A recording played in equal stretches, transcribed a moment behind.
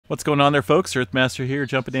What's going on there, folks? Earthmaster here,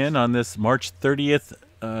 jumping in on this March 30th,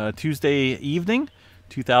 Tuesday evening,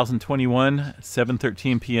 2021,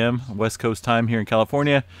 7:13 p.m. West Coast time here in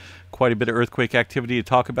California. Quite a bit of earthquake activity to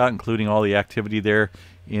talk about, including all the activity there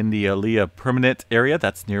in the Leah Permanent area.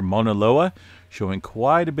 That's near Mauna Loa, showing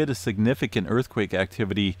quite a bit of significant earthquake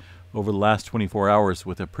activity over the last 24 hours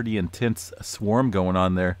with a pretty intense swarm going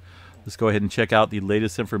on there. Let's go ahead and check out the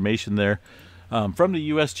latest information there from the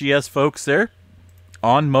USGS folks there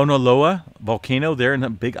on Mauna Loa Volcano there in the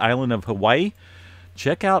big island of Hawaii.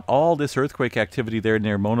 Check out all this earthquake activity there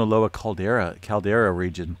near Mauna Loa caldera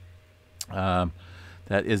region. That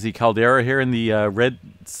is the caldera here in the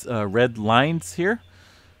red lines here.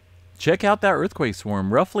 Check out that earthquake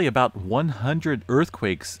swarm. Roughly about 100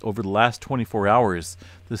 earthquakes over the last 24 hours.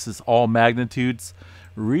 This is all magnitudes,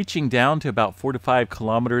 reaching down to about 4 to 5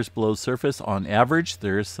 kilometers below surface on average.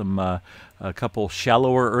 There's some a couple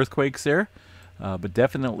shallower earthquakes there. But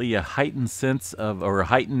definitely a heightened sense of, or a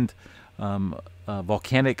heightened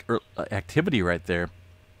volcanic activity right there.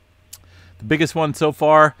 The biggest one so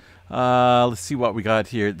far, let's see what we got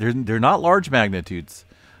here. They're not large magnitudes.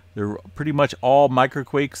 They're pretty much all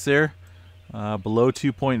microquakes there, below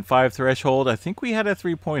 2.5 threshold. I think we had a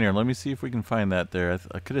 3-pointer. Let me see if we can find that there.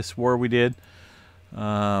 I could have swore we did.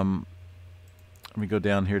 Let me go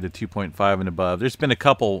down here to 2.5 and above. There's been a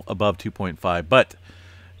couple above 2.5, but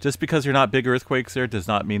just because they're not big earthquakes there does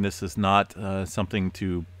not mean this is not something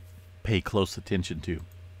to pay close attention to.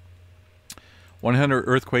 100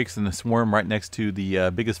 earthquakes in the swarm right next to the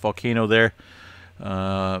biggest volcano there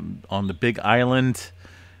on the big island.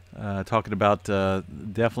 Talking about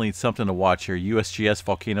definitely something to watch here. USGS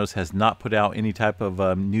Volcanoes has not put out any type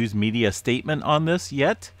of news media statement on this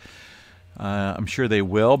yet. I'm sure they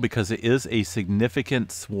will, because it is a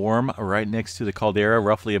significant swarm right next to the caldera,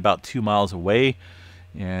 roughly about 2 miles away.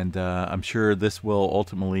 And I'm sure this will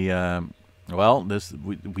ultimately,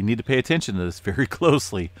 we need to pay attention to this very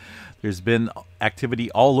closely. There's been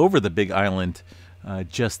activity all over the Big Island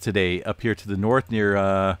just today. Up here to the north near,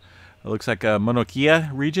 it looks like Mauna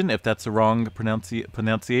Loa region. If that's the wrong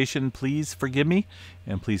pronunciation, please forgive me.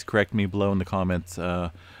 And please correct me below in the comments.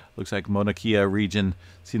 Looks like Mauna Loa region.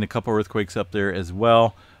 Seen a couple earthquakes up there as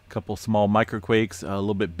well. Couple small microquakes, a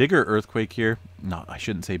little bit bigger earthquake here. No, I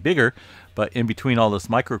shouldn't say bigger, but in between all this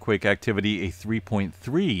microquake activity, a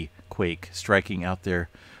 3.3 quake striking out there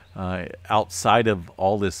outside of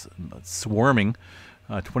all this swarming,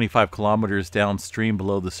 25 kilometers downstream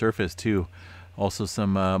below the surface too. Also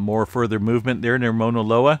some more further movement there near Mauna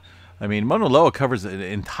Loa. I mean, Mauna Loa covers an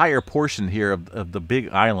entire portion here of the big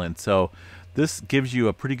island, so this gives you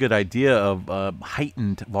a pretty good idea of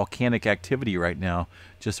heightened volcanic activity right now,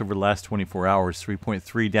 just over the last 24 hours.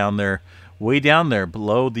 3.3 down there, way down there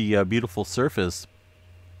below the beautiful surface.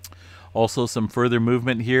 Also some further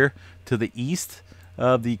movement here to the east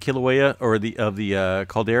of the Kilauea, or the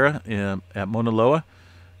caldera at Mauna Loa.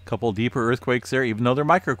 A couple deeper earthquakes there. Even though they're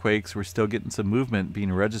microquakes, we're still getting some movement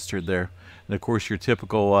being registered there. And of course your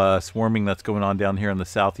typical swarming that's going on down here in the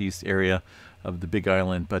southeast area of the Big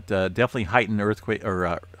Island, but definitely heightened earthquake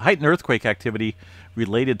activity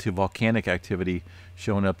related to volcanic activity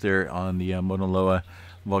showing up there on the Mauna Loa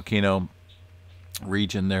Volcano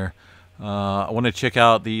region there. I want to check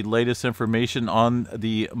out the latest information on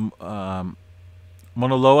the Mauna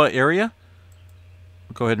Loa area.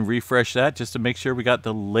 Go ahead and refresh that just to make sure we got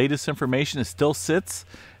the latest information. It still sits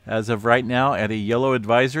as of right now at a yellow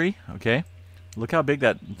advisory. Okay, look how big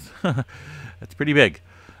that that's pretty big.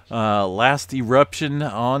 Last eruption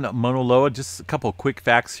on Mauna Loa, just a couple quick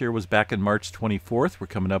facts here, was back in March 24th. We're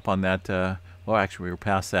coming up on that, well, actually, we were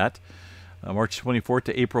past that. March 24th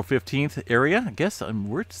to April 15th area. I guess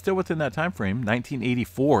we're still within that time frame,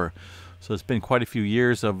 1984. So it's been quite a few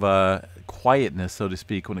years of quietness, so to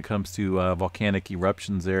speak, when it comes to volcanic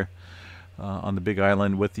eruptions there on the Big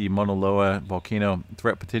Island with the Mauna Loa volcano.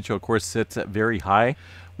 Threat potential, of course, sits at very high.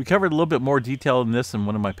 We covered a little bit more detail in this in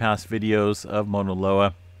one of my past videos of Mauna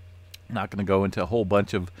Loa. Not going to go into a whole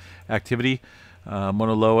bunch of activity.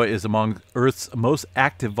 Mauna Loa is among Earth's most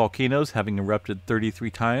active volcanoes, having erupted 33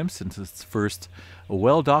 times since its first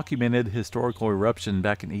well-documented historical eruption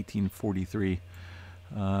back in 1843.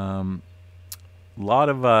 A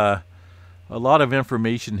lot of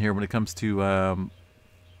information here when it comes to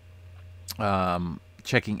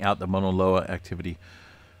checking out the Mauna Loa activity.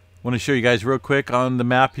 I want to show you guys real quick on the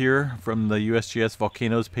map here from the USGS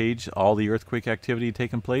Volcanoes page, all the earthquake activity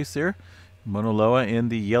taking place there. Mauna Loa in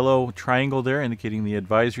the yellow triangle there, indicating the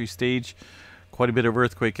advisory stage. Quite a bit of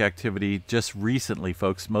earthquake activity just recently,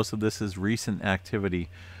 folks. Most of this is recent activity.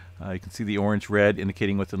 You can see the orange-red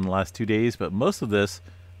indicating within the last 2 days, but most of this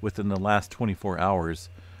within the last 24 hours.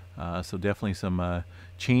 So definitely some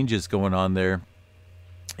changes going on there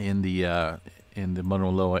in the Mauna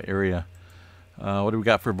Loa area. What do we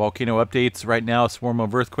got for volcano updates? Right now, a swarm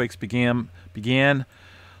of earthquakes began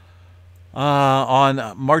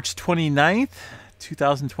on March 29th,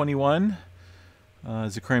 2021.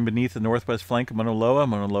 Is occurring beneath the northwest flank of Mauna Loa.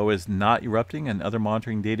 Mauna Loa is not erupting, and other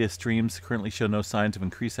monitoring data streams currently show no signs of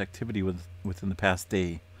increased activity within the past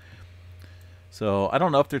day. So I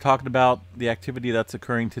don't know if they're talking about the activity that's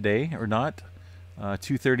occurring today or not.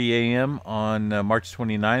 2:30 a.m. on March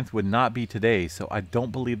 29th would not be today, so I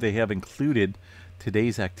don't believe they have included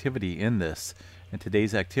today's activity in this. And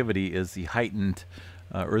today's activity is the heightened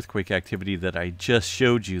earthquake activity that I just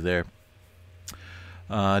showed you there.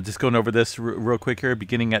 Just going over this real quick here,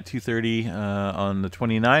 beginning at 2:30 on the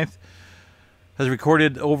 29th, has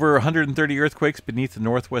recorded over 130 earthquakes beneath the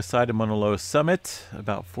northwest side of Mauna Loa summit,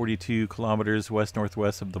 about 42 kilometers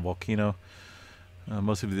west-northwest of the volcano.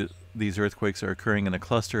 Most of these earthquakes are occurring in a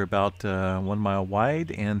cluster about 1 mile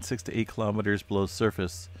wide and 6 to 8 kilometers below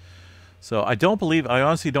surface. So I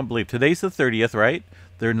honestly don't believe, today's the 30th, right?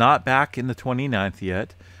 They're not back in the 29th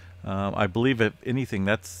yet. I believe, if anything,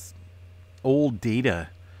 that's old data,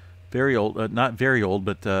 very old, not very old,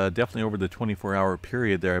 but definitely over the 24-hour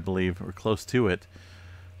period there, I believe, or close to it,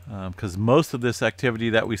 because most of this activity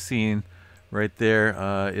that we've seen right there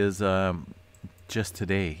is just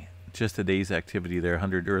today's activity there,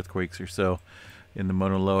 100 earthquakes or so in the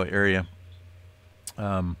Mauna Loa area.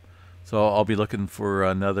 So I'll be looking for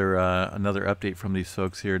another update from these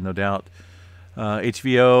folks here, no doubt.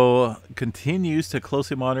 HVO continues to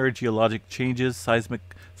closely monitor geologic changes,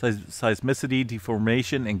 seismicity,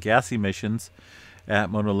 deformation, and gas emissions at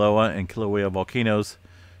Mauna Loa and Kilauea volcanoes.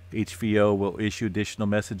 HVO will issue additional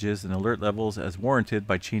messages and alert levels as warranted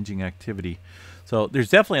by changing activity. So there's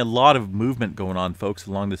definitely a lot of movement going on, folks,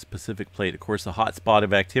 along this Pacific plate. Of course, the hot spot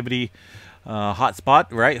of activity,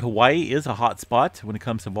 right? Hawaii is a hot spot when it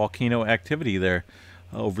comes to volcano activity there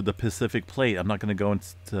over the Pacific plate. I'm not going to go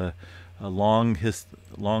into a long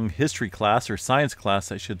history class, or science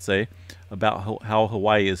class, I should say, about how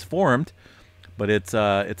Hawaii is formed, but it's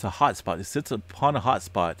a hot spot. It sits upon a hot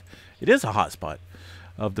spot. It is a hot spot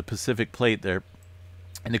of the Pacific plate there,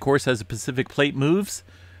 and of course, as the Pacific plate moves,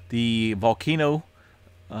 the volcano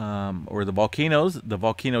the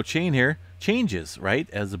volcano chain here changes, right,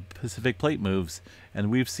 as the Pacific plate moves,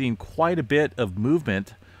 and we've seen quite a bit of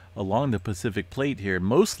movement along the Pacific plate here,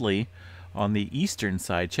 mostly on the eastern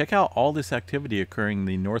side. Check out all this activity occurring in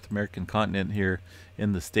the North American continent here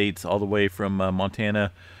in the States, all the way from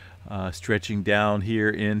Montana, stretching down here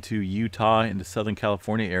into Utah, into Southern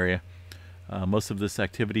California area. Most of this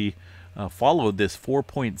activity followed this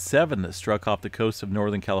 4.7 that struck off the coast of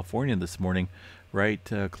Northern California this morning, right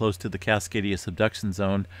close to the Cascadia subduction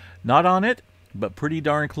zone. Not on it, but pretty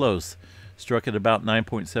darn close. Struck at about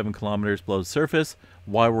 9.7 kilometers below the surface.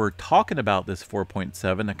 While we're talking about this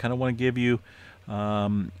 4.7, I kind of want to give you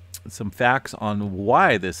some facts on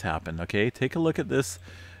why this happened. Okay, take a look at this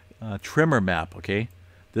tremor map. Okay,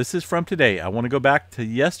 this is from today. I want to go back to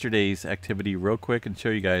yesterday's activity real quick and show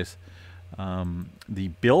you guys the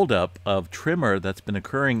buildup of tremor that's been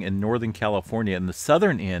occurring in Northern California in the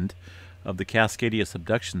southern end of the Cascadia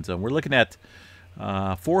subduction zone. We're looking at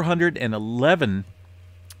 411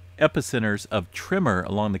 epicenters of tremor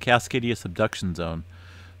along the Cascadia subduction zone.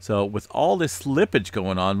 So with all this slippage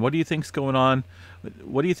going on, what do you think's going on?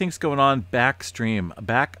 What do you think's going on backstream,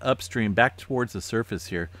 back upstream, back towards the surface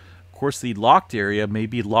here? Of course, the locked area may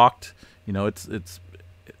be locked. You know, it's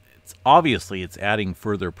obviously it's adding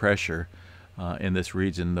further pressure in this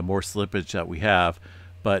region, the more slippage that we have,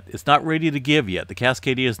 but it's not ready to give yet. The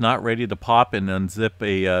Cascadia is not ready to pop and unzip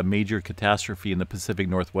a major catastrophe in the Pacific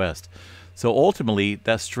Northwest. So ultimately,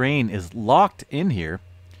 that strain is locked in here.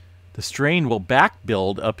 The strain will back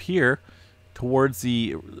build up here towards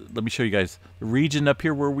the, let me show you guys, the region up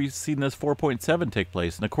here where we've seen this 4.7 take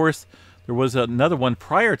place. And of course, there was another one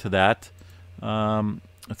prior to that.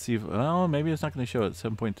 Let's see if, well, maybe it's not going to show it.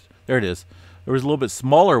 7 point, there it is. There was a little bit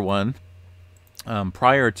smaller one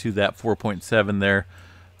prior to that 4.7 there.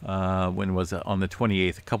 When was it? On the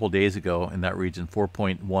 28th, a couple days ago in that region,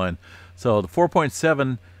 4.1. So the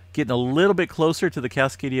 4.7 getting a little bit closer to the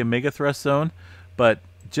Cascadia megathrust zone, but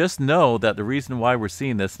just know that the reason why we're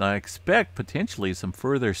seeing this, and I expect potentially some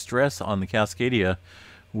further stress on the Cascadia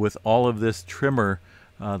with all of this tremor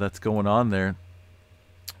that's going on there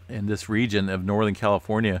in this region of Northern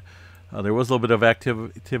California. There was a little bit of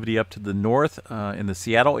activity up to the north in the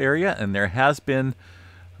Seattle area, and there has been,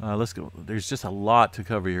 let's go, there's just a lot to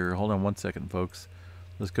cover here. Hold on one second, folks.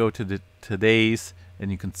 Let's go to today's,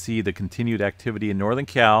 and you can see the continued activity in Northern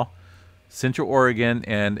Cal. Central Oregon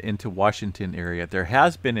and into Washington area. There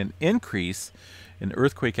has been an increase in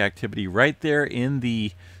earthquake activity right there in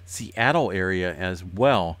the Seattle area as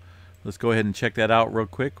well. Let's go ahead and check that out real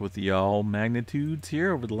quick with the all magnitudes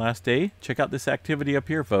here over the last day. Check out this activity up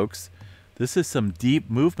here, folks. This is some deep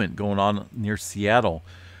movement going on near Seattle.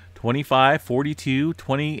 25, 42,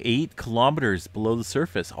 28 kilometers below the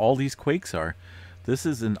surface. All these quakes are. This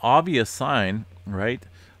is an obvious sign, right,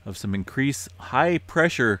 of some increased high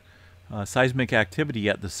pressure seismic activity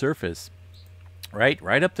at the surface.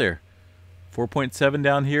 Right up there. 4.7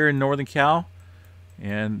 down here in northern Cal,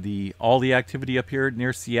 and all the activity up here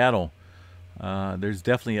near Seattle. There's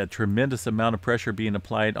definitely a tremendous amount of pressure being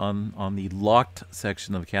applied on the locked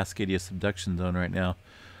section of the Cascadia subduction zone right now.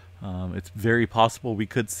 It's very possible we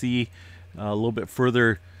could see a little bit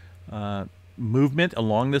further movement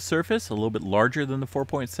along the surface, a little bit larger than the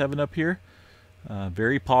 4.7 up here.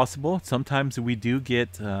 Very possible. Sometimes we do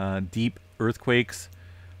get deep earthquakes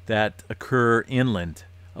that occur inland,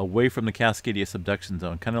 away from the Cascadia subduction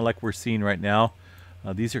zone, kind of like we're seeing right now.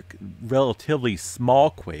 These are relatively small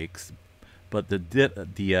quakes, but the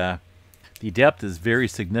depth is very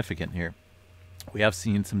significant here. We have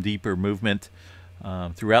seen some deeper movement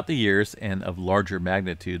throughout the years and of larger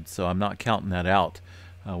magnitudes, so I'm not counting that out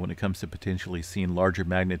when it comes to potentially seeing larger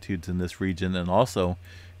magnitudes in this region and also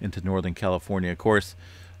into Northern California. Of course,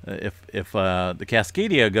 if the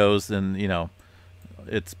Cascadia goes, then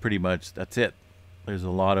it's pretty much that's it. There's a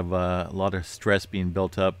lot of stress being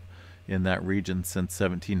built up in that region since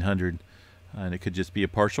 1700, and it could just be a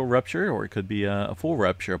partial rupture, or it could be a full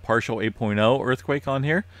rupture. A partial 8.0 earthquake on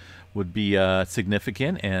here would be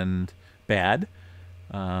significant and bad,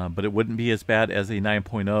 but it wouldn't be as bad as a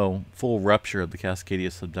 9.0 full rupture of the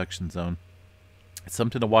Cascadia subduction zone. It's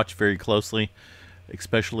something to watch very closely,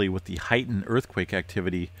 especially with the heightened earthquake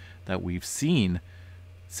activity that we've seen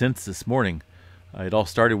since this morning. It all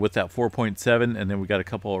started with that 4.7, and then we got a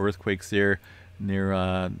couple of earthquakes there near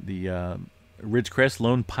the Ridgecrest,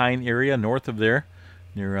 Lone Pine area north of there.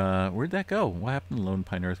 Near where'd that go? What happened to Lone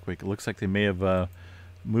Pine earthquake? It looks like they may have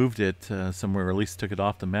moved it somewhere, or at least took it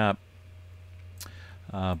off the map.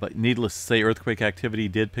 But needless to say, earthquake activity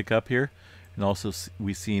did pick up here, and also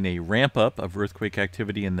we've seen a ramp up of earthquake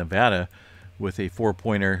activity in Nevada with a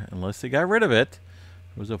 4-pointer, unless they got rid of it.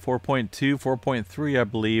 It was a 4.2, 4.3, I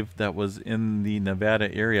believe, that was in the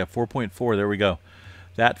Nevada area. 4.4, there we go.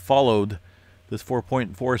 That followed, this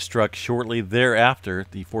 4.4 struck shortly thereafter,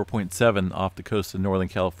 the 4.7 off the coast of Northern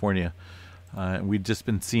California. We've just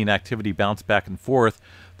been seeing activity bounce back and forth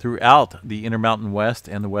throughout the Intermountain West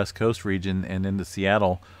and the West Coast region and into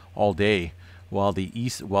Seattle all day, while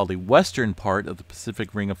the western part of the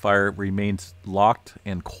Pacific Ring of Fire remains locked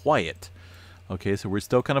and quiet. Okay, so we're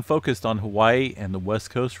still kind of focused on Hawaii and the West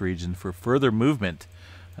Coast region for further movement,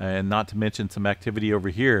 and not to mention some activity over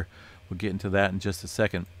here. We'll get into that in just a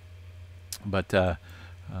second. But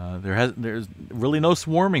there's really no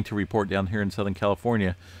swarming to report down here in Southern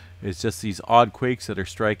California. It's just these odd quakes that are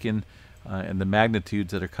striking, and the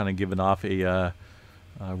magnitudes that are kind of giving off a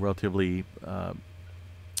relatively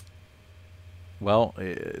well,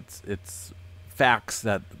 it's facts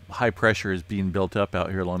that high pressure is being built up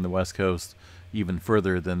out here along the West Coast, even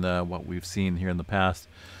further than what we've seen here in the past.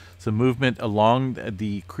 Some movement along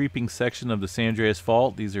the creeping section of the San Andreas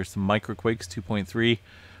Fault. These are some microquakes, 2.3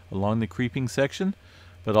 along the creeping section,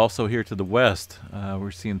 but also here to the west,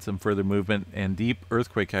 we're seeing some further movement and deep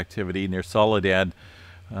earthquake activity near Soledad,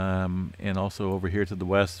 and also over here to the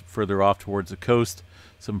west, further off towards the coast,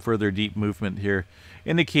 some further deep movement here,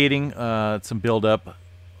 indicating some buildup.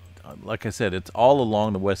 Like I said, it's all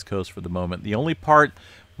along the West Coast for the moment. The only part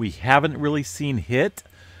we haven't really seen hit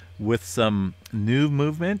with some new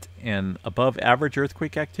movement and above average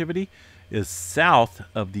earthquake activity is south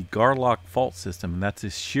of the Garlock fault system, and that's a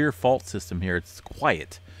shear fault system here. It's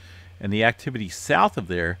quiet, and the activity south of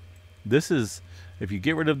there, this is, if you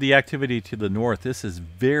get rid of the activity to the north, this is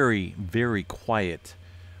very, very quiet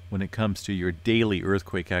when it comes to your daily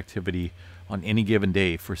earthquake activity on any given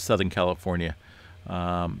day for Southern California.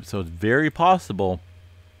 So it's very possible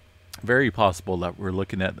that we're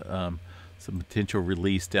looking at some potential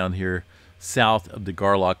release down here south of the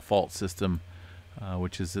Garlock fault system,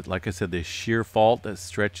 which is, like I said, the shear fault that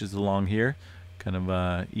stretches along here, kind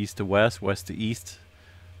of east to west, west to east,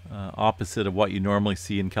 opposite of what you normally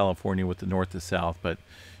see in California with the north to south. But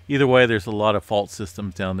either way, there's a lot of fault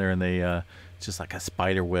systems down there, and they it's just like a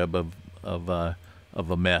spider web of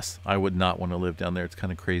a mess. I would not want to live down there. It's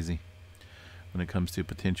kind of crazy when it comes to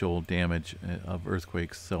potential damage of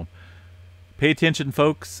earthquakes. So pay attention,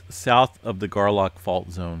 folks, south of the Garlock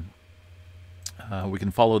fault zone. We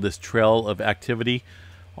can follow this trail of activity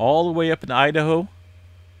all the way up in Idaho,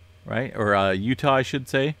 right? Or Utah, I should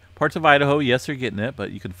say. Parts of Idaho, yes, they're getting it, but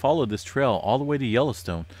you can follow this trail all the way to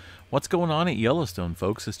Yellowstone. What's going on at Yellowstone,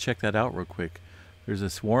 folks? Let's check that out real quick. There's a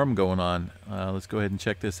swarm going on. Let's go ahead and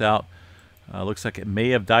check this out. Looks like it may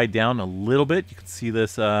have died down a little bit. You can see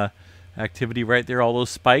this activity right there, all those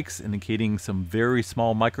spikes indicating some very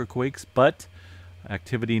small microquakes, but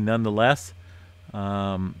activity nonetheless.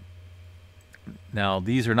 Now,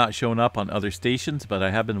 these are not showing up on other stations, but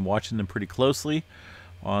I have been watching them pretty closely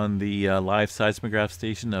on the live seismograph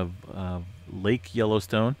station of Lake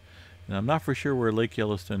Yellowstone. And I'm not for sure where Lake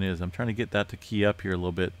Yellowstone is. I'm trying to get that to key up here a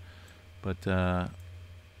little bit, but for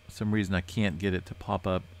some reason I can't get it to pop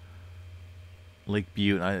up. Lake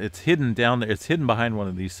Butte. It's hidden down there. It's hidden behind one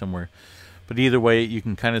of these somewhere. But either way, you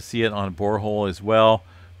can kind of see it on a borehole as well.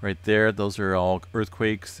 Right there. Those are all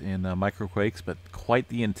earthquakes and microquakes, but quite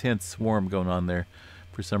the intense swarm going on there.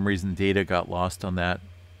 For some reason, data got lost on that.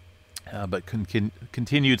 But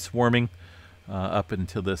continued swarming up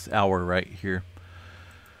until this hour right here.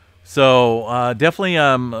 So definitely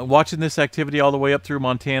watching this activity all the way up through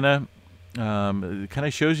Montana. It kind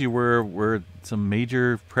of shows you where some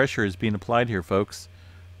major pressure is being applied here, folks.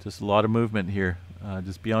 Just a lot of movement here.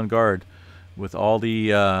 Just be on guard with all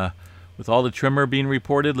the tremor being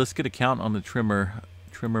reported. Let's get a count on the tremor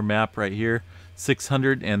map right here.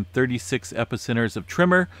 636 epicenters of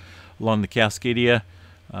tremor along the Cascadia,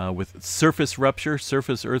 with surface rupture,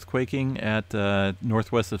 surface earthquaking at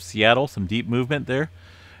northwest of Seattle. Some deep movement there.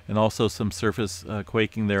 And also some surface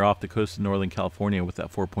quaking there off the coast of Northern California with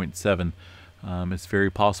that 4.7. It's very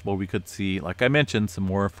possible we could see, like I mentioned, some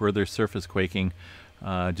more further surface quaking,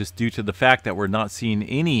 just due to the fact that we're not seeing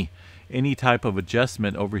any type of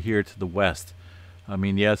adjustment over here to the west. I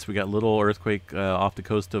mean, yes, we got little earthquake off the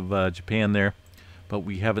coast of Japan there, but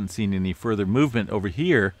we haven't seen any further movement over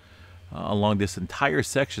here along this entire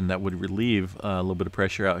section that would relieve a little bit of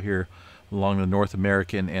pressure out here along the North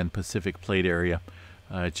American and Pacific Plate area.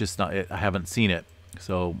 It's just not. I haven't seen it,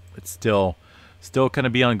 so it's still kind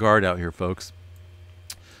of be on guard out here, folks.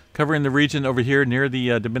 Covering the region over here near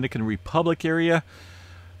the Dominican Republic area,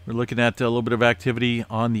 we're looking at a little bit of activity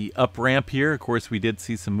on the up ramp here. Of course, we did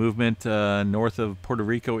see some movement north of Puerto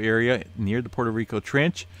Rico area near the Puerto Rico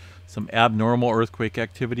Trench. Some abnormal earthquake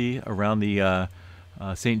activity around the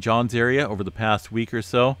St. John's area over the past week or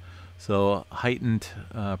so. So heightened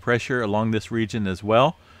pressure along this region as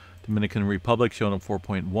well. Dominican Republic showing up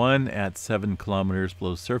 4.1 at 7 kilometers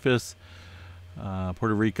below surface.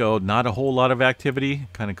 Puerto Rico, not a whole lot of activity,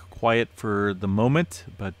 kind of quiet for the moment,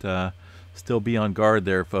 but still be on guard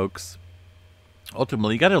there, folks.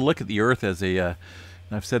 Ultimately, you got to look at the Earth as a, and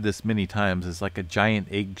I've said this many times, as like a giant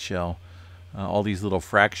eggshell. All these little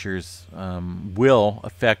fractures will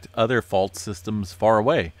affect other fault systems far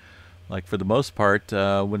away. Like for the most part,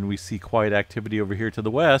 when we see quiet activity over here to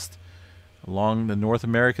the west, along the North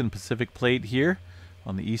American Pacific Plate here,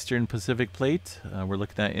 on the Eastern Pacific Plate, we're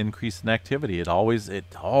looking at increase in activity. It always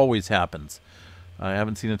happens. I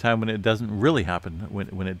haven't seen a time when it doesn't really happen,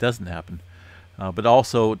 when it doesn't happen. But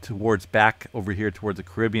also back over here towards the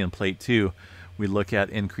Caribbean Plate too, we look at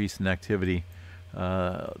increase in activity.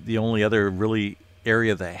 The only other really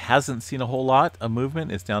area that hasn't seen a whole lot of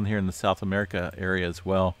movement is down here in the South America area as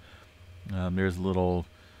well. There's a little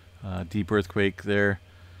deep earthquake there.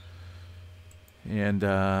 And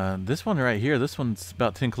this one right here, this one's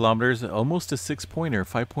about 10 kilometers, almost a 6-pointer,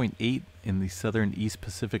 5.8 in the southern East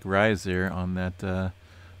Pacific rise there on that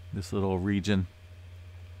this little region.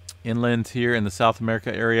 Inland here in the South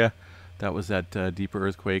America area, that was that deeper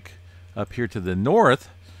earthquake. Up here to the north,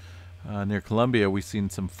 near Colombia, we've seen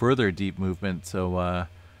some further deep movement. So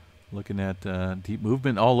looking at deep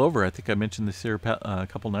movement all over. I think I mentioned this here a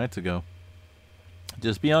couple nights ago.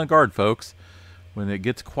 Just be on guard, folks. When it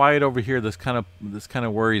gets quiet over here, this kind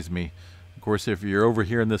of worries me. Of course, if you're over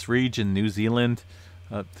here in this region, New Zealand,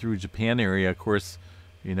 through Japan area, of course,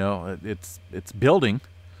 you know it's building,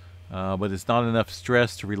 but it's not enough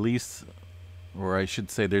stress to release, or I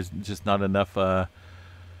should say, there's just not enough.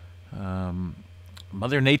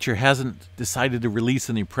 Mother Nature hasn't decided to release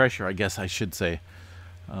any pressure, I guess I should say.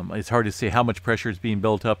 It's hard to say how much pressure is being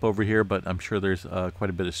built up over here, but I'm sure there's quite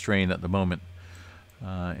a bit of strain at the moment.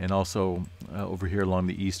 And also over here along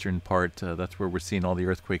the eastern part, that's where we're seeing all the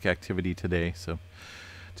earthquake activity today. So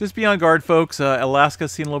just be on guard, folks.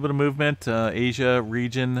 Alaska's seeing a little bit of movement. Asia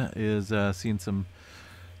region is seeing some,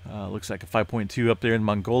 looks like a 5.2 up there in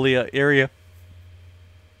Mongolia area.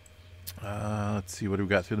 Let's see what we've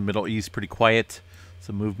got through the Middle East. Pretty quiet.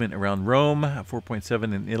 Some movement around Rome.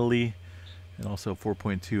 4.7 in Italy. And also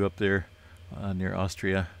 4.2 up there near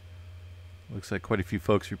Austria. Looks like quite a few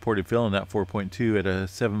folks reported feeling that 4.2 at a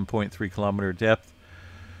 7.3 kilometer depth.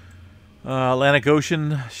 Atlantic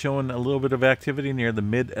Ocean showing a little bit of activity near the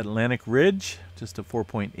mid-Atlantic ridge, just a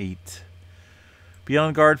 4.8. Be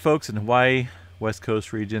on guard, folks, in Hawaii, West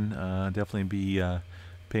Coast region. Definitely be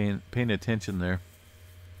paying attention there.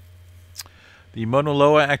 The Mauna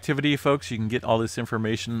Loa activity, folks, you can get all this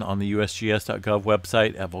information on the usgs.gov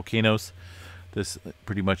website at volcanoes. This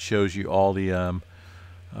pretty much shows you all the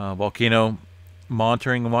volcano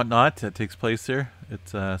monitoring and whatnot that takes place there.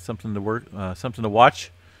 It's something to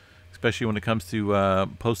watch, especially when it comes to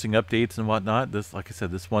posting updates and whatnot. This, like I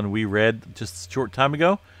said, this one we read just a short time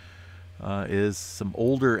ago is some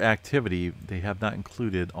older activity. They have not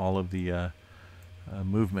included all of the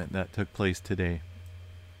movement that took place today.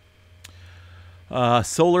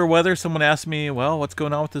 Solar weather. Someone asked me, well, what's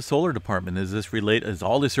going on with the solar department? Is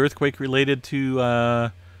all this earthquake related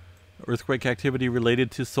to earthquake activity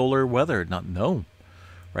related to solar weather? No.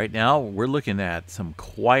 Right now, we're looking at some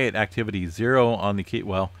quiet activity. Zero on the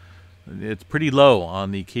well, it's pretty low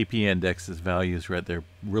on the KP index's values right there,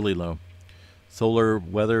 really low. Solar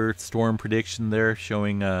weather storm prediction there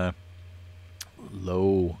showing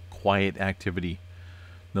low, quiet activity.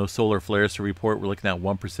 No solar flares to report. We're looking at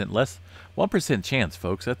 1% less. 1% chance,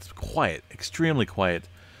 folks. That's quiet, extremely quiet.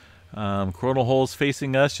 Coronal holes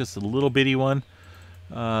facing us, just a little bitty one.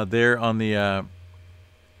 There on the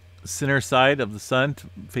center side of the sun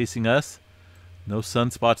facing us. No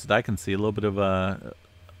sunspots that I can see. A little bit of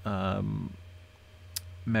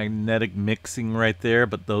magnetic mixing right there,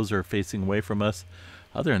 but those are facing away from us.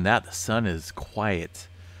 Other than that, the sun is quiet.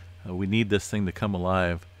 We need this thing to come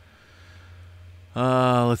alive.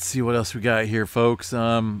 Let's see what else we got here, folks.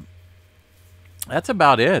 That's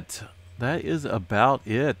about it. That is about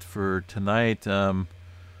it for tonight.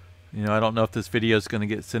 You know, I don't know if this video is going to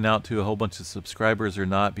get sent out to a whole bunch of subscribers or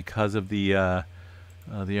not because of the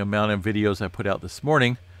amount of videos I put out this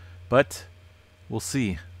morning, but we'll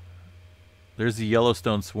see. There's the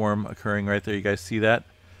Yellowstone swarm occurring right there. You guys see that?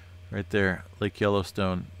 Right there, Lake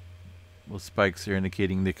Yellowstone. Those spikes are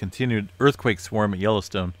indicating the continued earthquake swarm at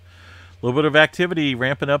Yellowstone. A little bit of activity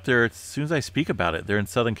ramping up there as soon as I speak about it. They're in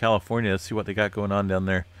Southern California. Let's see what they got going on down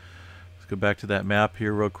there. Let's go back to that map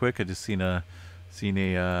here real quick. I just seen a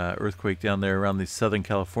earthquake down there around the Southern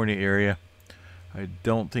California area. I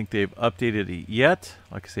don't think they've updated it yet.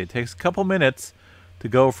 Like I say, it takes a couple minutes to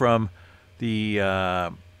go from the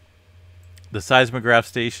seismograph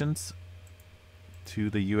stations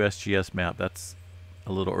to the USGS map. That's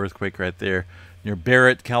a little earthquake right there near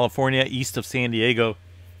Barrett, California, east of San Diego.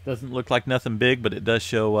 Doesn't look like nothing big, but it does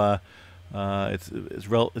show it's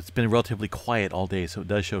been relatively quiet all day, so it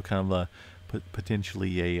does show kind of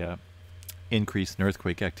potentially a increase in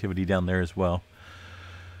earthquake activity down there as well.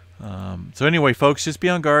 So anyway, folks, just be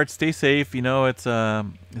on guard, stay safe. You know, it's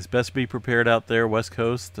best to be prepared out there, West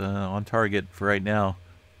Coast, on target for right now.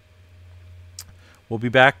 We'll be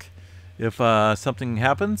back if something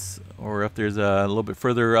happens, or if there's a little bit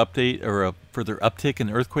further update or a further uptick in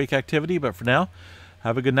earthquake activity. But for now,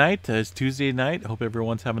 have a good night. It's Tuesday night. Hope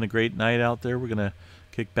everyone's having a great night out there. We're going to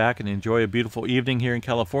kick back and enjoy a beautiful evening here in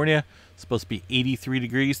California. It's supposed to be 83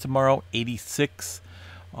 degrees tomorrow, 86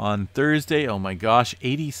 on Thursday. Oh my gosh,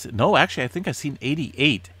 80. No, actually, I think I've seen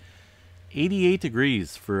 88. 88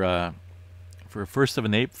 degrees for first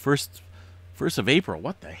of April.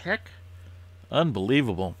 What the heck?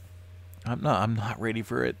 Unbelievable. I'm not ready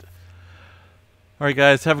for it. All right,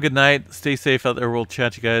 guys, have a good night. Stay safe out there. We'll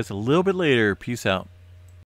chat you guys a little bit later. Peace out.